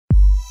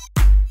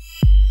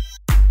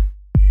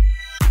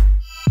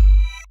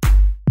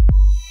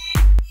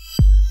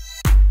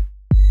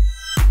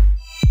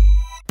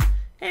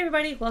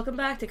everybody, welcome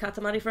back to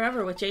Katamari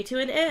Forever with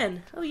J2 and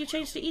N. Oh, you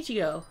changed to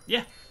Ichigo.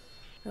 Yeah.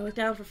 I looked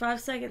down for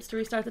 5 seconds to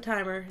restart the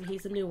timer, and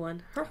he's a new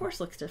one. Her horse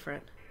looks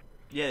different.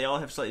 Yeah, they all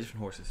have slightly different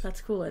horses. That's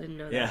cool, I didn't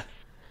know that. Yeah.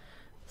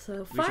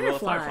 So,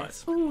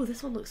 Fireflies. Ooh,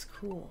 this one looks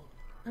cool.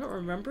 I don't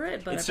remember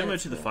it, but It's similar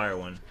to the fire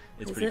one.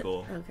 It's pretty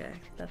cool. Okay,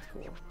 that's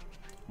cool.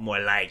 More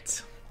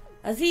light.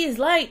 Aziz,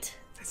 light!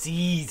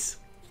 Aziz!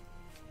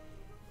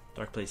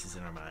 Dark places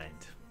in our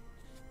mind.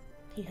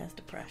 He has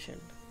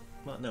depression.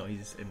 Well, no,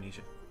 he's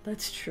amnesia.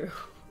 That's true.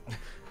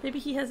 Maybe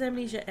he has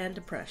amnesia and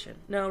depression.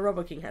 No,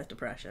 RoboKing has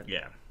depression.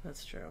 Yeah.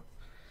 That's true.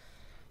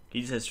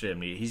 He just has straight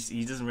amnesia.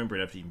 He doesn't remember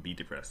enough to even be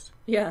depressed.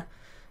 Yeah.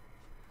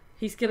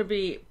 He's gonna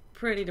be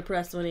pretty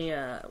depressed when he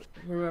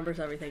remembers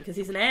everything, because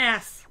he's an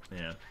ass!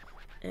 Yeah.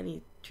 And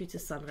he treats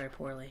his son very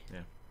poorly.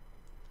 Yeah.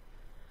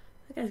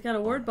 That guy's got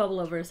a word bubble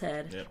over his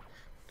head. Yep.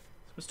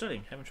 I'm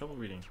studying, having trouble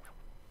reading.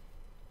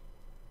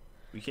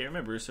 We can't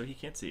remember, so he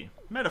can't see.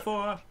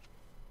 Metaphor!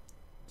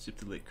 Zip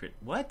the lid crit.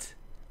 What?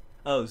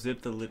 Oh,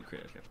 zip the lid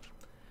crit. Okay.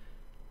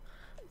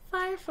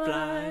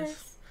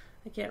 Fireflies.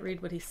 I can't read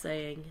what he's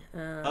saying.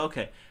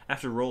 Okay. I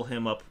have to roll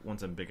him up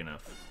once I'm big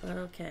enough.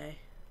 Okay.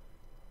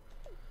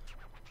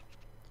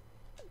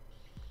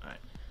 Alright.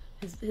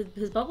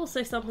 His bubbles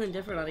say something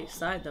different on each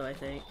side, though, I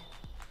think.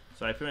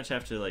 So I pretty much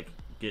have to, like,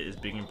 get as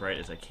big and bright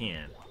as I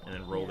can, and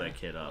then roll that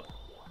kid up.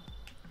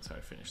 That's how I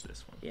finish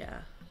this one.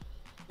 Yeah.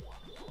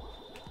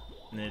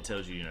 And then it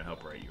tells you, how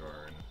bright you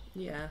are. And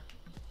Yeah.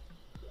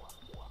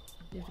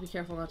 You have to be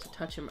careful not to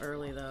touch him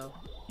early, though.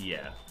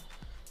 yeah.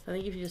 I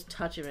think if you just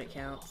touch him, it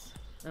counts.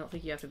 I don't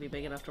think you have to be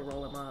big enough to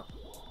roll him up.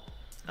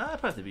 I'd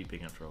probably have to be big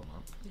enough to roll him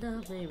up.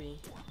 No, maybe.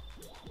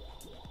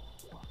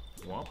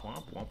 Womp,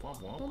 womp, womp, womp,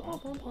 womp, Womp,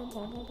 womp. womp, womp, womp,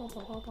 womp, womp,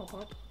 womp, womp,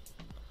 womp.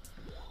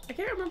 I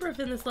can't remember if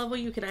in this level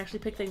you can actually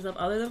pick things up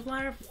other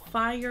than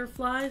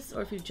fireflies,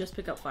 or if you just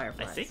pick up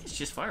fireflies. I think it's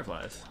just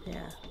fireflies.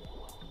 Yeah.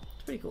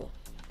 It's pretty cool.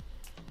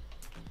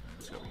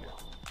 Let's go over here.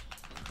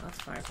 Lots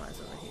of fireflies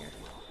over here.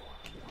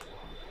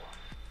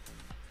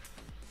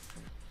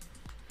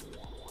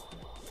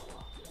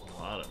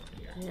 A lot of them in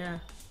here. Yeah.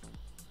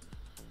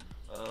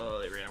 Oh,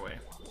 they ran away.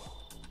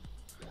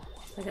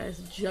 That guy's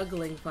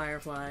juggling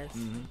fireflies.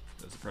 Mm-hmm.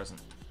 That's a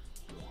present.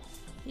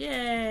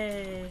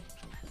 Yay!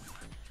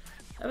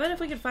 I bet if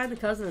we could find the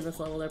cousin in this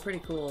level, they're pretty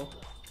cool.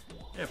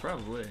 Yeah,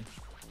 probably.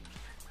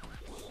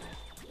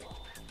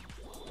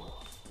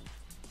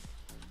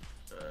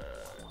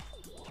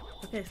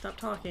 Okay, stop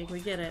talking. We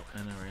get it. I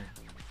know, right?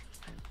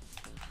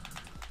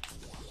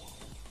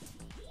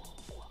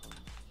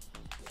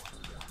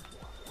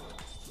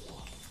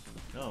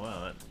 Oh,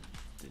 wow, that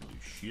didn't do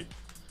shit.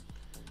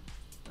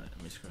 Right,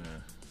 I'm just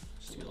gonna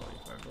steal all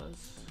your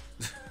fireflies.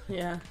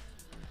 Yeah.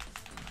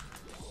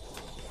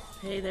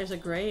 Hey, there's a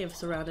grave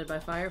surrounded by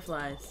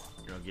fireflies.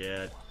 Oh,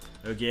 God.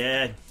 Oh,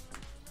 God.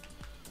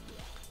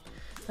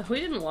 We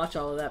didn't watch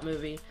all of that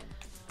movie.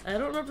 I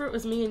don't remember if it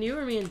was me and you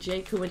or me and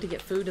Jake who went to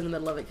get food in the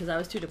middle of it because I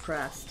was too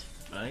depressed.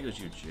 I think it was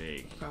you,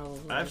 Jake.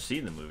 Probably. I've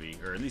seen the movie,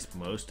 or at least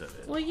most of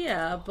it. Well,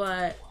 yeah,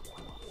 but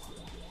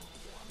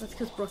that's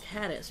because Brooke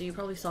had it, so you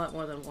probably saw it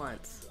more than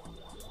once.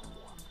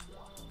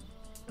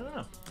 I don't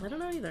know. I don't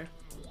know either.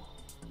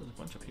 There's a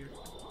bunch up here.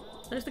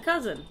 There's the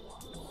cousin.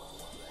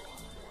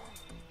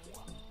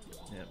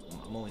 Yeah,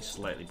 I'm only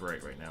slightly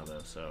bright right now,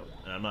 though, so...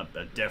 And I'm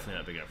definitely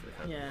not big enough for the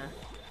cousin. Yeah.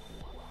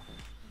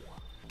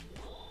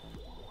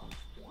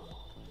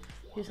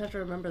 You just have to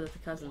remember that the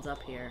cousin's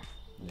up here.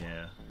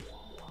 Yeah.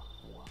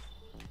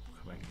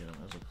 Come back and get him.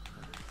 There's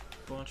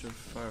a bunch of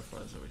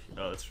fireflies over here.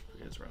 Oh, it's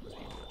around this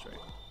people, that's right.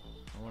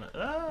 I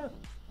wanna...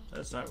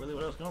 That's not really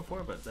what I was going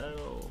for, but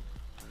that'll...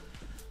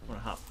 I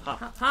wanna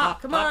hop,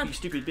 come on! You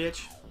stupid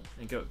bitch!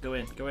 And go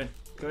in.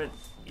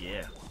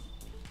 Yeah.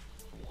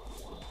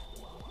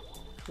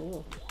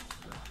 Cool.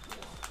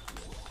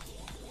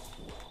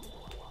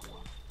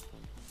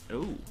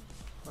 Ooh.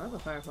 A lot of the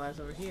fireflies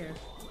over here.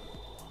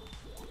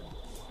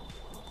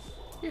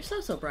 You're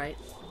so bright.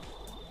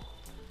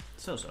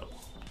 So.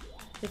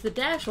 If the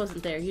dash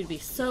wasn't there, you'd be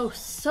so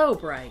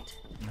bright.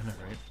 I know,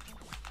 right?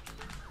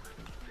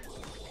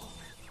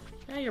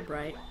 Yeah, you're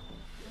bright.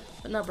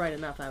 But not bright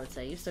enough, I would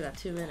say. You've still got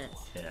 2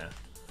 minutes. Yeah.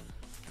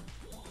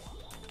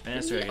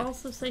 And Didn't he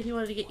also say he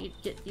wanted to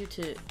get you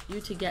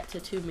to get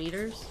to 2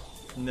 meters?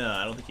 No,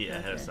 I don't think he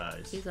had a Okay.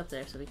 size. He's up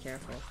there, so be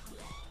careful.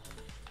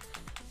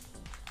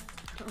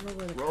 I don't know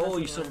where the Roll,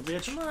 cousin you son of a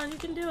was. bitch. Come on, you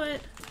can do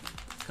it.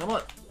 Come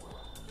on.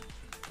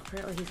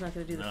 Apparently he's not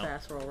going to do the No.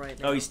 fast roll right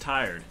now. Oh, he's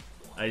tired.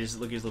 I just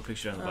look at his little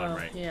picture on the bottom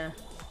right. Yeah.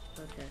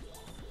 Okay.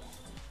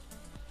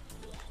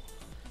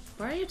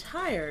 Why are you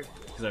tired?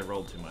 Because I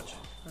rolled too much.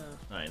 Oh.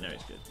 Alright, now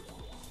he's good.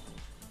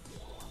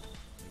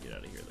 Let me get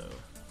out of here, though.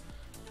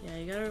 Yeah,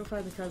 you gotta go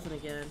find the cousin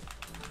again.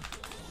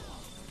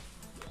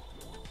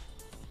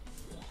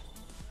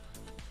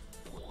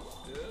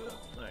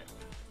 Alright.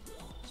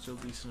 Still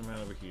decent amount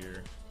over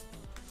here.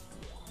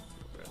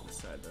 Right on this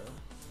side, though.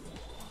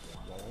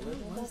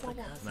 Where's the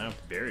cousin? Now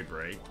very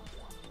bright.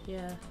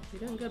 Yeah,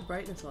 you're doing good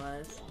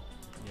brightness-wise.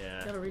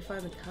 Yeah. Gotta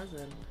refine the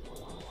cousin.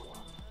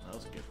 That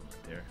was a good one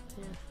right there.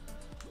 Yeah.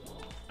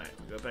 Alright,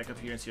 go back up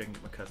here and see if I can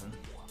get my cousin.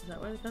 Is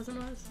that where the cousin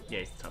was? Yeah,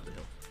 he's at the top of the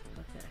hill.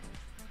 Okay.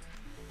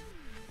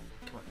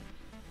 Come on.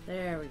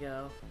 There we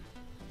go.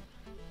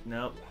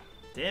 Nope.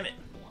 Damn it.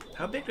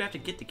 How big do I have to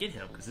get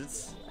him? Because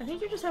it's... I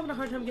think you're just having a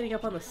hard time getting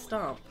up on the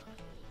stump.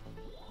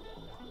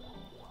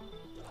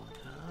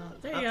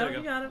 There you go.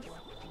 You got him.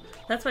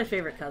 That's my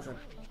favorite cousin.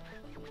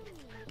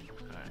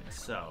 Alright,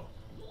 so...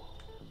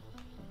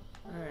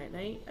 Alright, now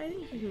I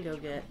think you can go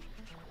get...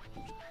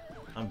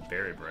 I'm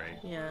very bright.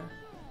 Yeah.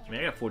 I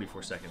mean, I got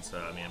 44 seconds, so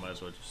I mean, I might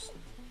as well just...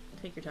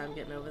 Take your time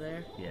getting over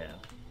there. Yeah.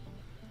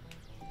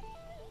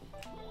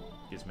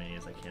 Get as many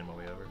as I can on my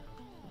way over.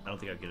 I don't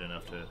think I'll get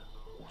enough to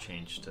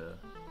change to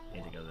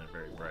anything other than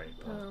very bright.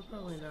 But... Oh,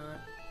 probably not.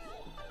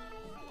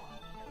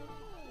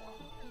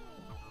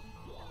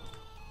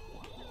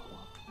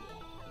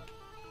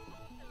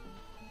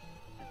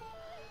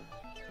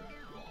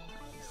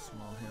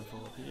 Small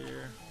handful up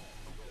here.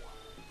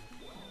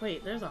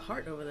 Wait, there's a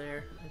heart over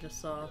there. I just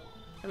saw.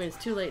 I mean,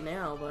 it's too late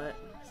now, but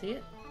see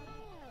it?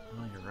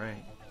 Oh, you're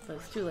right. But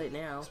it's too late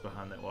now. It's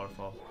behind that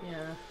waterfall.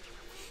 Yeah.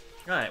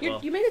 Alright, well...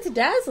 You made it to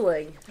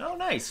dazzling. Oh,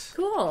 nice.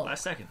 Cool.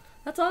 Last second.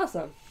 That's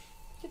awesome.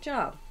 Good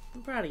job.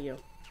 I'm proud of you.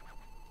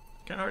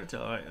 Kind of hard to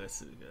tell. Alright,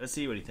 let's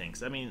see what he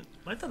thinks. I mean,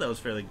 I thought that was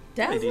fairly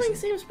Dazzling decent.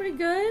 seems pretty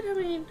good. I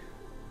mean...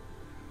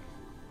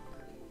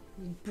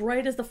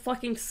 Bright as the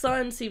fucking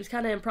sun seems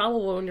kind of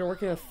improbable when you're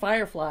working with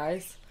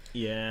fireflies.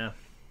 Yeah.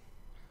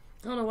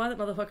 I don't know why that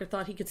motherfucker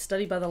thought he could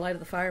study by the light of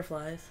the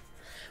fireflies.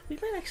 We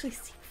might actually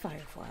see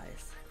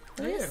fireflies.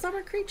 Are they a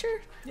summer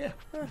creature? Yeah.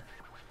 Huh.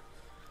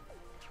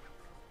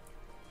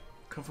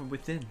 Come from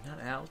within, not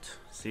out.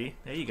 See?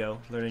 There you go.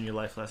 Learning your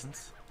life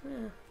lessons.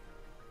 Yeah.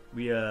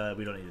 We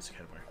don't need this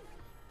anymore.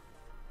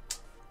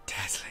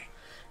 Dazzling.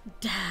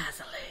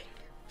 Dazzling.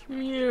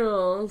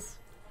 Yes.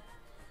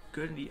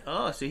 Good.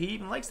 Oh, so he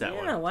even likes that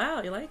one. Yeah,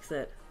 wow, he likes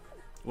it.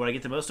 What I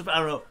get the most of? I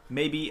don't know.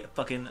 Maybe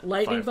fucking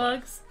lightning firefly.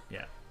 bugs?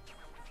 Yeah.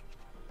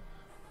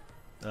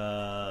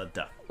 Duh.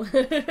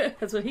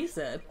 That's what he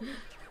said.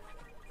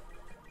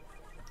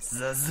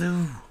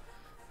 Zazoo.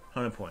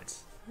 100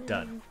 points.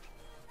 Done.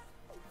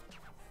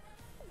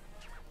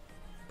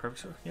 Perfect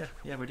score?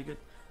 Yeah, pretty good.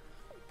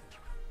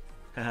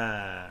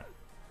 Haha.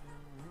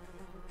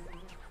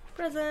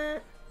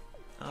 Present.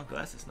 Oh,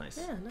 glasses, nice.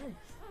 Yeah, nice.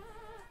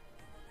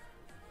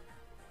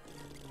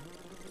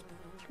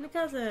 My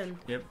cousin.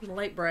 Yep.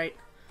 Light bright.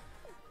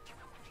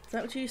 Is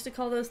that what you used to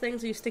call those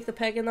things where you stick the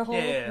peg in the hole?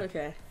 Yeah.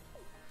 Okay.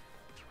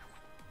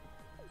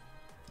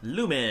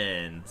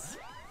 Lumens.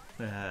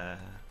 It's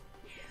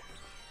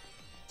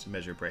a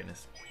measure of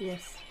brightness.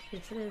 Yes.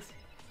 Yes, it is.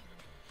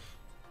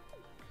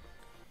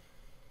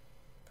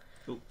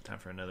 Oh, time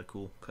for another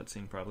cool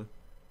cutscene, probably.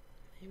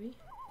 Maybe.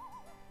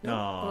 No.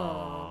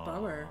 Oh,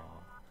 bummer.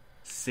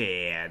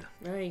 Sad.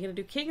 Alright, you gonna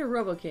do King or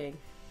RoboKing?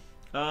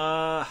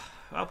 I'll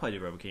probably do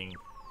RoboKing.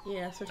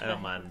 Yeah, switch I don't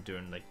back. mind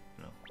doing, like,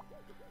 you know,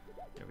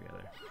 every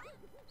other.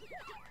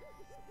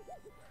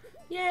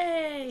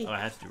 Yay! Oh, I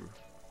have to do...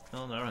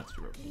 Oh, no, I don't have to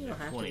do RoboKing. You don't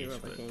have to do each,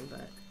 RoboKing,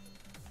 but...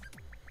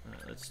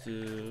 Alright, let's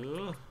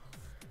do...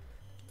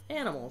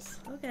 Animals.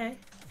 Okay.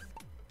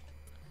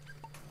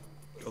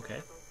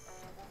 Okay.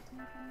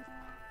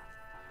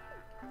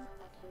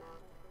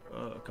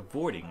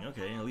 Cavorting.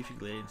 Okay, leafy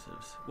glades.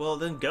 Well,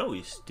 then go,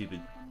 you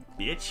stupid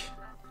bitch.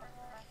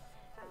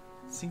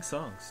 Sing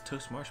songs,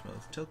 toast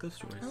marshmallows, tell ghost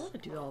stories. I want to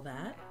do all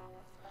that.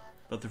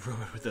 About the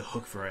robot with the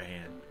hook for a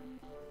hand.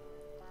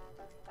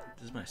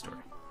 This is my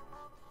story.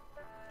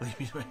 Leave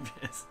me to my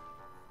business.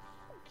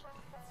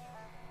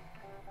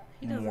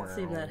 He doesn't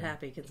seem that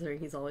happy considering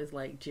he's always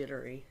like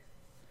jittery.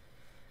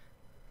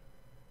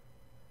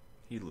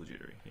 He's a little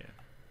jittery, yeah.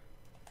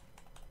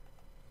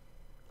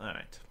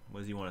 Alright, what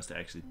does he want us to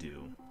actually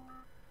do?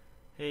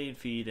 Hey,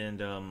 feed, and,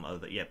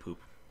 yeah, poop.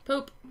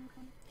 Poop.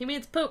 He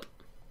means poop.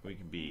 We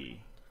can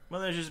be... Well,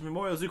 there's just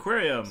Memorial's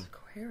Aquarium.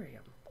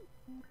 Aquarium.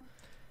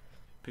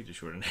 Picked a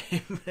shorter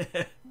name.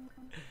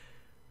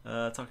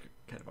 Talk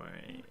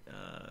Katamari.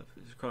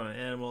 Crawl on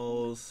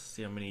animals.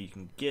 See how many you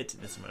can get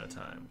in this amount of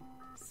time.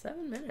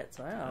 7 minutes,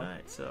 wow.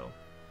 Alright, so...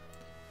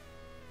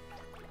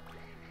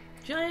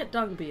 Giant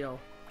dung beetle.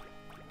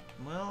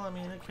 Well, I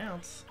mean, it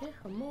counts. Yeah,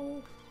 a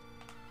mole.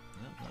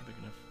 No, not big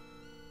enough.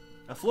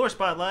 A floor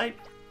spotlight.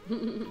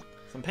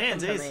 Some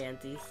pansies.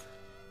 Pamansies.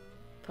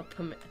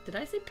 Did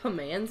I say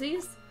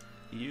pamansies?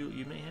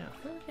 You may have.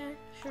 Okay,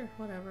 sure,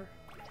 whatever.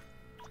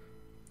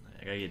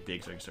 I gotta get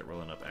big so I can start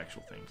rolling up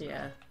actual things.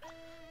 Yeah.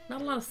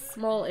 Not a lot of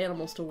small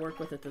animals to work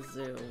with at the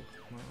zoo.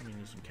 Well, I mean,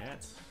 there's some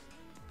cats.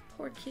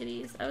 Poor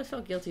kitties. I always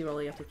felt guilty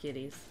rolling up the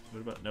kitties.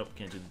 What about... Nope,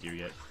 can't do the deer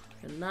yet.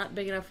 They're not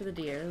big enough for the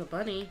deer. The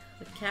bunny.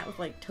 The cat with,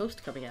 like,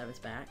 toast coming out of his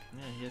back.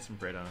 Yeah, he has some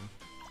bread on him.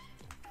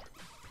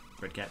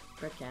 Bread cat.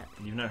 Bread cat.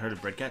 You've not heard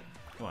of bread cat?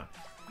 Come on.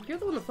 You're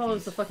the one that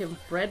follows the fucking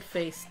bread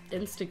face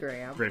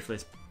Instagram. Bread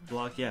face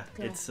blog? Yeah.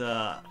 Yeah. It's,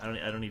 I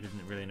don't even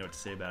really know what to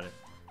say about it.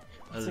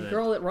 It's a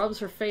girl that rubs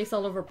her face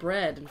all over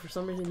bread, and for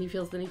some reason he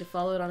feels the need to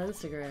follow it on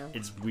Instagram.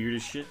 It's weird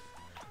as shit.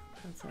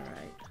 That's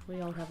alright. We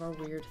all have our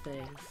weird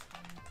things.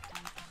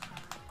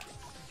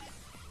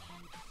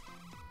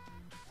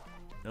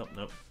 Nope,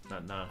 nope.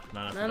 Not enough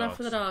Not enough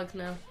for the dogs,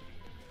 no.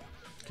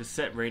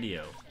 Cassette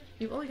radio.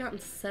 You've only gotten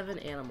 7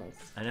 animals.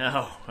 I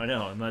know.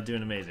 I'm not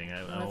doing amazing.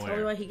 I'm That's aware.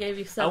 probably why he gave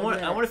you 7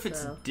 minutes, I wonder if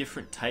it's so.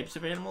 different types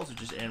of animals or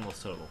just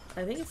animals total.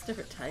 I think it's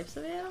different types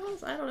of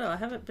animals? I don't know. I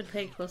haven't been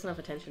paying close enough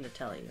attention to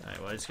tell you. Alright,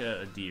 well I just got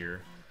a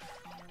deer.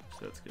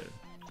 So that's good.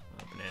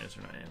 Bananas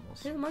are not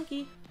animals. Here's a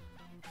monkey.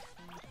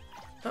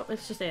 Oh,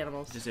 it's just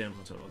animals. Just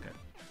animals total, okay.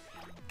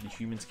 The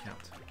humans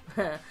count.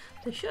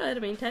 They should. I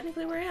mean,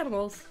 technically we're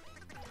animals.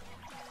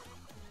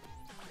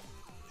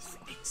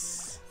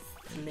 Snakes.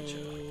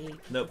 Snake.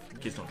 Nope,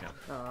 kids don't count.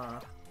 Aw.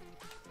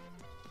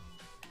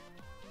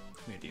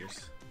 Come here,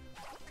 deers.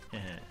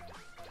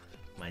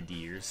 My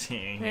deers.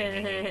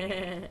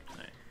 Alright.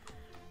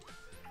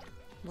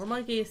 More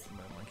monkeys.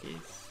 My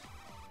monkeys.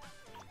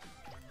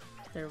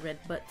 They're red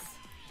butts.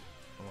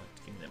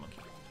 Give me that monkey.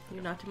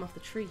 You knocked him off the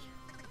tree.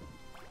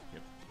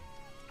 Yep.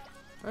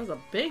 That was a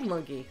big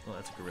monkey. Well,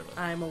 that's a gorilla.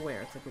 I'm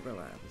aware it's a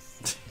gorilla.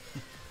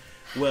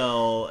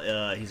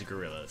 Well, he's a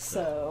gorilla.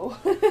 So.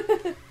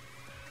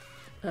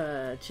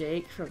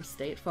 Jake from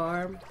State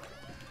Farm.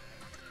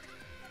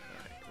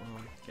 Alright,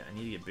 well, yeah, I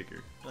need to get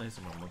bigger. Oh, here's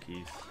some more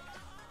monkeys.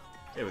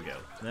 There we go.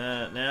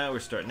 Now we're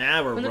starting.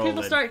 Now we're When the rolling.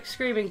 people start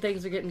screaming,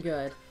 things are getting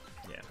good.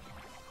 Yeah.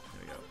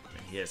 There we go.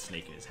 And he has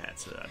snake in his hat,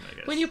 so I'm gonna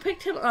guess. When you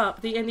picked him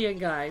up, the Indian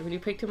guy, when you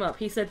picked him up,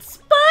 he said,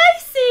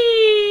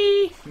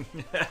 "Spicy!"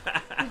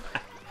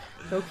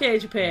 Okay,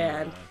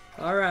 Japan.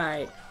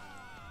 Alright.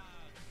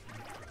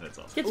 That's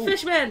awesome. Get the Ooh,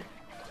 fishmen!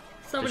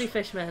 So many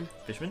fishmen.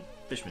 Fishmen?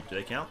 Fishmen, do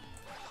they count?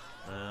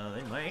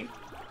 They might.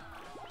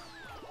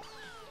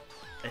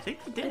 I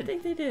think they I did.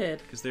 think they did.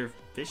 Because they're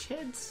fish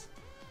heads?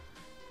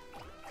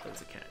 Oh,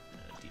 there's a cat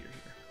and a deer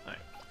here.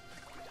 Alright.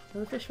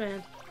 Another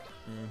fishman.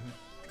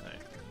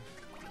 Alright.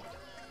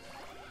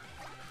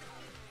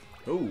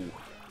 Oh,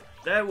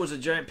 that was a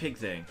giant pig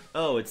thing.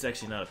 Oh, it's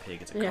actually not a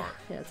pig, it's a car.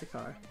 Yeah, it's a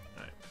car.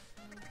 Alright.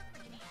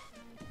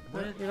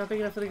 But you're not big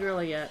enough for the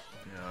gorilla yet.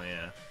 Oh,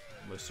 yeah.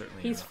 Most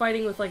certainly He's not.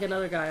 fighting with like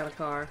another guy on a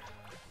car.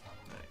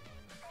 Alright.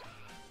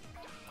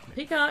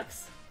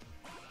 Peacocks.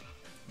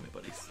 Give me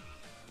buddies.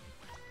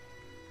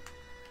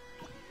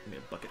 Give me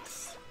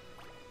buckets.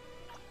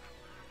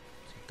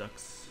 Some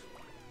ducks.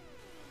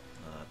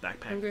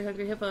 Backpack. Hungry,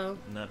 hungry hippo.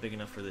 Not big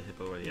enough for the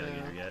hippo or the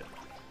alligator yet.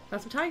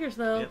 Got some tigers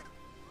though. Yep.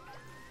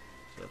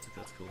 So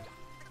that's cool.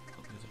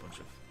 Oh, there's a bunch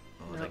of.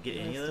 Oh, did I Nope, get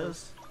any of missed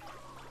those?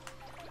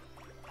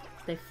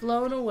 They've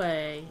flown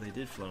away. They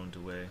did flown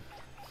away.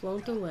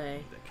 Flown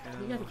away. That cow.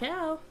 You got a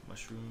cow.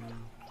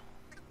 Mushroom.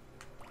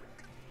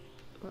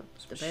 Oh,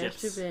 the Some bear's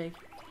ships. too big.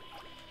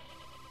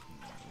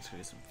 Let's go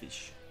get some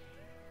fish.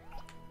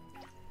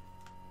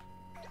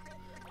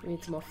 We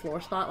need some more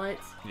floor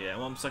spotlights. Yeah,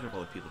 well, I'm sucking up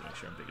all the people to make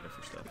sure I'm big enough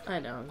for stuff. I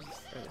know.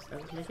 I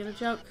was making a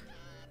joke.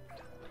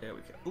 There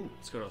we go. Ooh,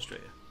 let's go to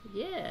Australia.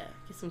 Yeah.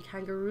 Get some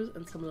kangaroos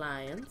and some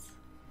lions.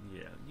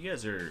 Yeah, you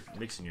guys are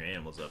mixing your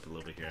animals up a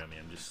little bit here. I mean,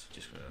 I'm just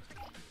gonna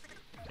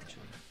mention.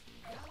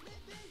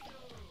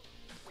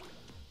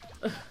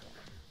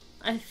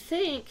 I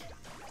think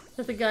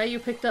that the guy you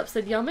picked up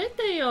said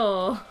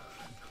Yameteo.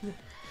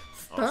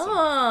 Stop.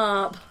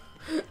 Awesome.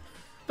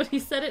 But he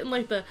said it in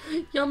like the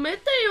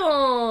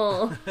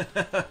Yameteo.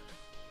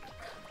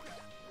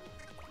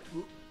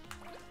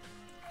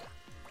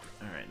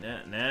 Alright,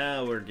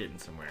 now we're getting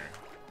somewhere.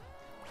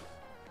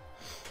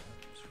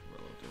 Just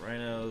roll up the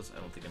rhinos. I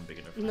don't think I'm big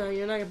enough. No,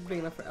 you're not big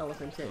enough for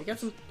elephants yet. You got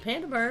some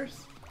panda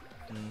bears.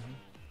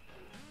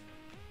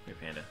 Here,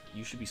 panda.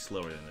 You should be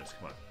slower than this.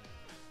 Come on.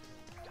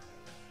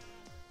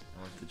 I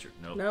want the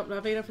nope. Nope,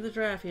 not big enough for the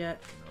giraffe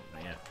yet. Nope,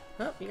 not yet.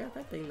 Oh, you got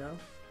that thing though.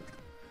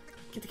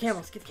 Get the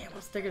camels, get the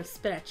camels. They're gonna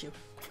spit at you.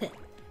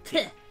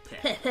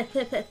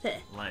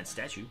 Lion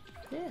statue.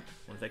 Yeah,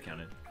 What if that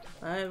counted?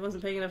 I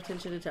wasn't paying enough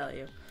attention to tell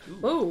you.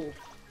 Ooh. Ooh.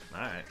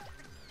 Alright.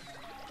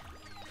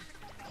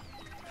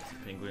 Some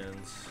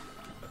penguins.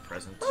 A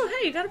present. Oh,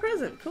 hey, you got a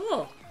present.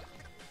 Cool.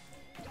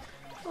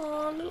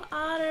 Oh, little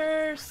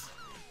otters.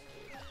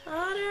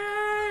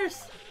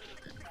 Otters.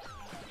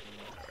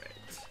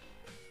 Alright.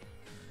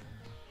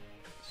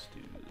 Let's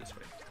do this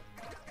way.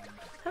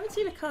 Haven't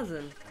seen a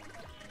cousin.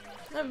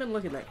 I haven't been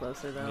looking that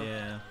closely though.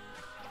 Yeah.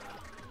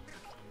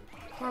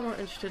 Far more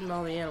interested in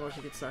all the animals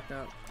you could suck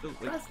up. Ooh,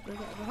 wait. That's the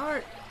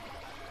heart.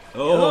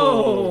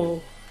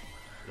 Oh!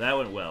 That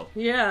went well.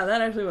 Yeah,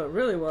 that actually went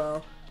really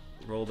well.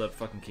 Rolled up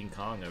fucking King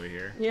Kong over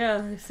here.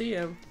 Yeah, I see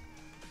him.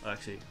 Oh,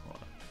 actually, hold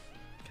on.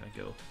 Can I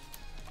go?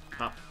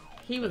 Hop.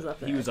 He was up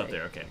there. He was I up think.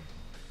 there, okay.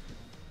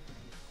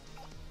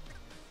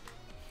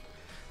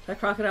 That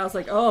crocodile's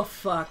like, oh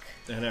fuck.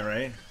 Isn't that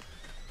right?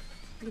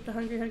 Get the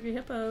hungry, hungry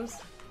hippos.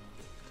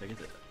 Did I get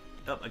that?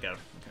 Oh, I got him.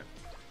 Okay.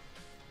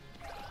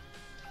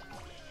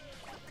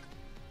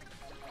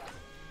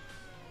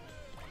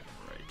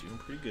 Alright, doing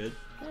pretty good.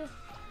 Yeah.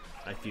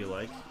 I feel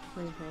like.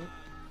 What do you think?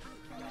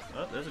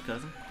 Oh, there's a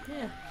cousin.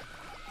 Yeah.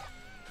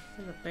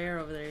 There's a bear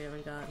over there you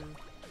haven't gotten.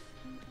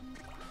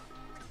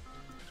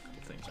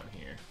 Couple things on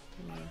here.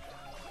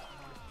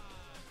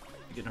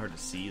 Getting hard to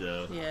see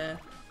though. Yeah.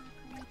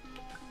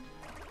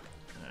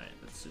 Alright,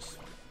 let's just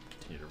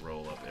continue to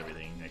roll up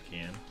everything I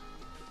can.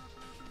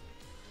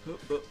 Oh,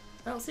 oh.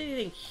 I don't see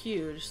anything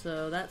huge,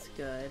 so that's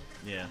good.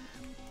 Yeah.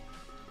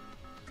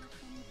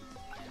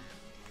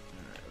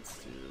 Alright, let's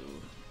do...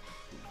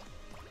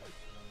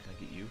 Can I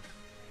get you?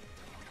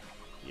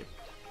 Yep.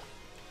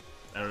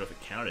 I don't know if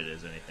it counted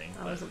as anything.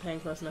 I wasn't paying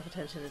close enough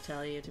attention to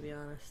tell you, to be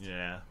honest.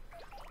 Yeah.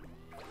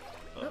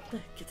 Oh,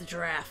 get the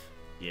giraffe.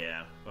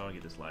 Yeah. Well, I'll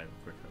get this live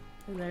quick.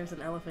 And there's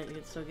an elephant you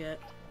can still get.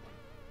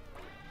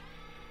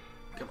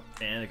 Come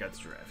on. And I got the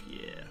giraffe.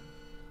 Yeah.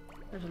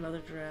 There's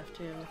another giraffe,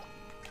 too.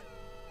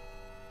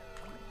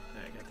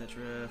 I got that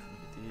giraffe.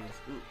 Let me get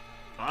these. Ooh.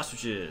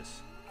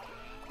 Ostriches.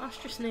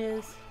 Ostrich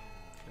sniz.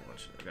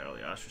 I got all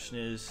the ostrich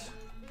sniz.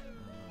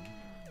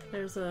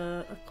 There's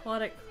a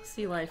aquatic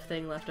sea life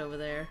thing left over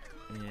there.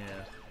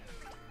 Yeah.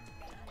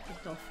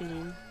 A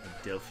dolphin.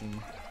 A delphin.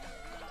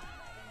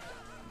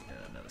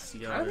 Got another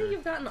sea otter. I don't think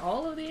you've gotten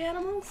all of the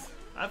animals.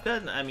 I've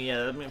gotten, I mean,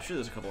 yeah, I'm sure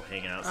there's a couple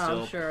hanging out Oh,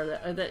 still. I'm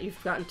sure that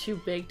you've gotten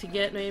too big to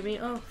get, maybe.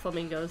 Oh,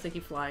 flamingos, they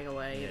keep flying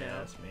away, you know.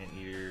 It's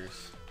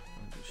man-eaters.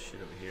 Shit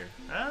over here.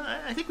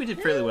 I think we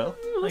did fairly well.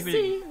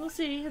 We'll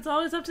see. It's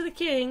always up to the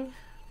king.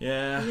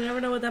 Yeah. You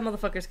never know what that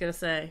motherfucker's gonna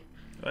say.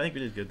 Well, I think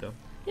we did good, though.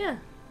 Yeah.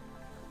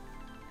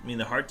 I mean,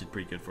 the heart did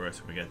pretty good for us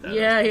when we got that.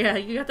 Yeah,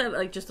 you got that,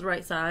 like, just the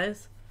right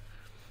size.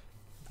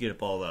 Get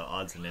up all the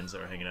odds and ends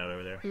that are hanging out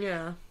over there.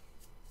 Yeah.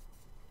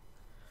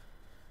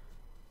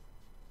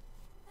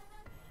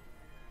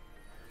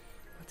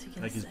 What's he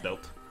gonna like his say?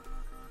 belt.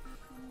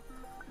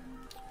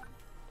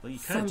 Well, you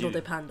kind Sandal of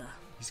de do. panda.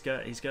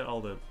 He's got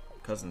all the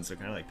cousins. They're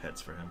kind of like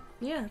pets for him.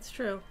 Yeah, it's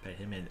true. Pet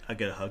him and I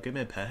gotta hug him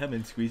and pet him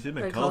and squeeze him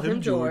and I call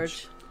him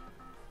George.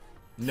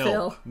 No,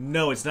 Phil.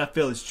 no, it's not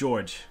Phil. It's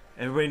George.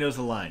 Everybody knows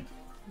the line.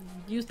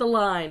 Use the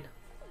line.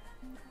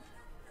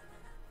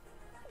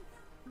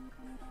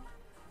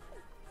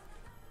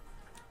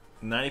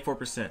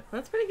 $94%.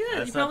 That's pretty good.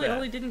 That's You not probably bad.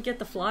 only didn't get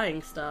the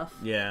flying stuff.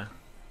 Yeah.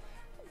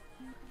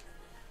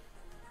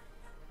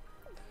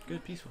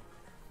 Good, peaceful.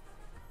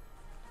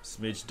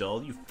 Smidge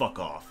dull, you fuck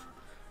off.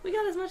 We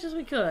got as much as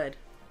we could.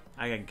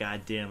 I got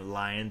goddamn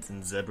lions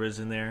and zebras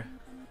in there.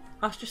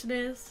 Ostrich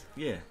is.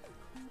 Yeah.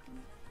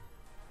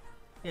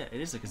 Yeah,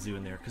 it is like a zoo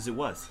in there, because it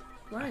was.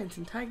 Lions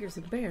and tigers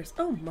and bears.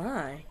 Oh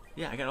my.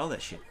 Yeah, I got all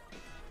that shit.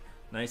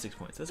 96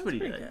 points. That's pretty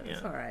good. Yeah.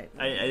 That's alright.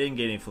 I didn't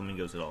get any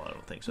flamingos at all, I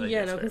don't think. So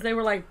Yeah, no, because they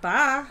were like,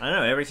 bye. I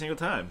know, every single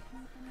time.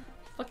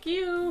 Fuck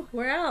you.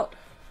 We're out.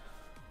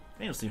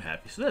 They don't seem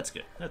happy, so that's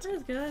good. That's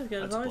That's good. good. That's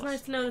good. It's That's a always plus.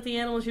 nice to know that the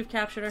animals you've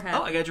captured are happy.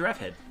 Oh, I got a giraffe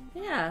head.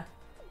 Yeah.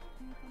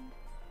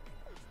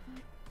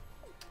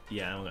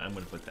 Yeah, I'm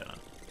going to put that on.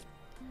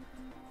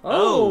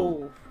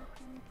 Oh.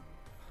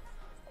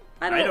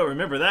 I don't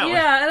remember that one.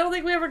 Yeah, I don't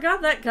think we ever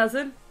got that,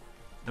 cousin.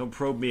 Don't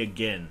probe me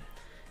again.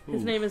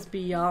 His Ooh. name is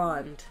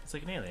Beyond. It's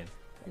like an alien.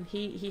 And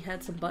he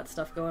had some butt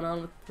stuff going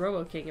on with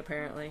RoboKing,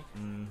 apparently.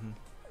 Mm-hmm.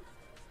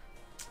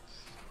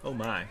 Oh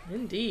my.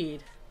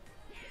 Indeed.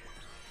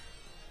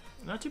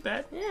 Not too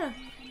bad. Yeah.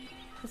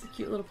 It's a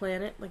cute little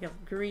planet, like a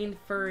green,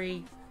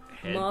 furry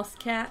Head. moss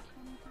cat.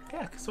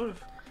 Yeah, sort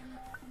of.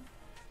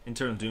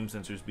 Internal doom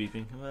sensors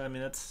beeping. Well, I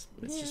mean, it's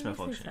just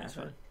malfunction. It's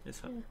fine. It's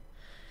fine. Yeah.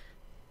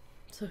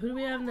 So who do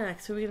we have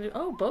next? Who are we gonna do?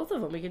 Oh, both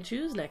of them. We can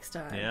choose next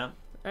time. Yeah.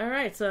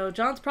 Alright, so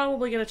John's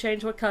probably going to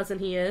change what cousin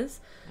he is.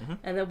 Mm-hmm.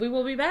 And then we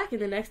will be back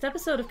in the next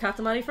episode of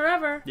Katamari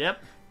Forever.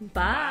 Yep.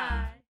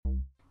 Bye.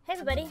 Hey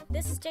everybody,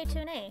 this is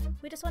J2A.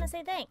 We just want to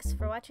say thanks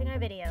for watching our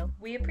video.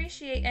 We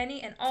appreciate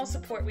any and all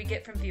support we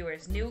get from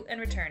viewers, new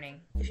and returning.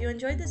 If you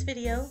enjoyed this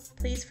video,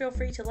 please feel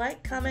free to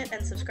like, comment,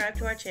 and subscribe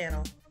to our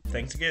channel.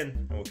 Thanks again,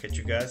 and we'll catch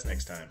you guys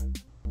next time.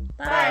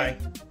 Bye.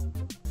 Bye.